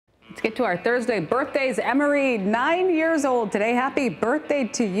Let's get to our Thursday birthdays. Emerie, 9 years old today. Happy birthday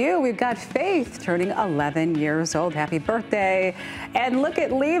to you. We've got Faith turning 11 years old. Happy birthday. And look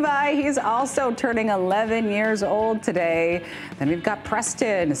at Levi. He's also turning 11 years old today. Then we've got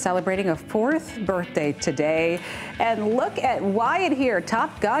Preston celebrating a 4th birthday today. And look at Wyatt here,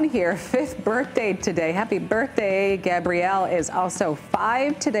 Top Gun here, 5th birthday today. Happy birthday. Gabrielle is also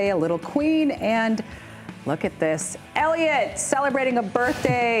 5 today, a little queen. And look at this. Elliot celebrating a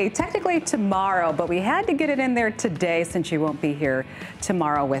birthday, technically tomorrow, but we had to get it in there today since you won't be here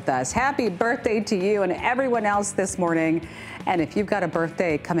tomorrow with us. Happy birthday to you and everyone else this morning. And if you've got a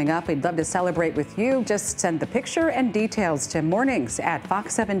birthday coming up, we'd love to celebrate with you. Just send the picture and details to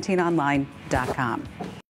mornings@fox17online.com.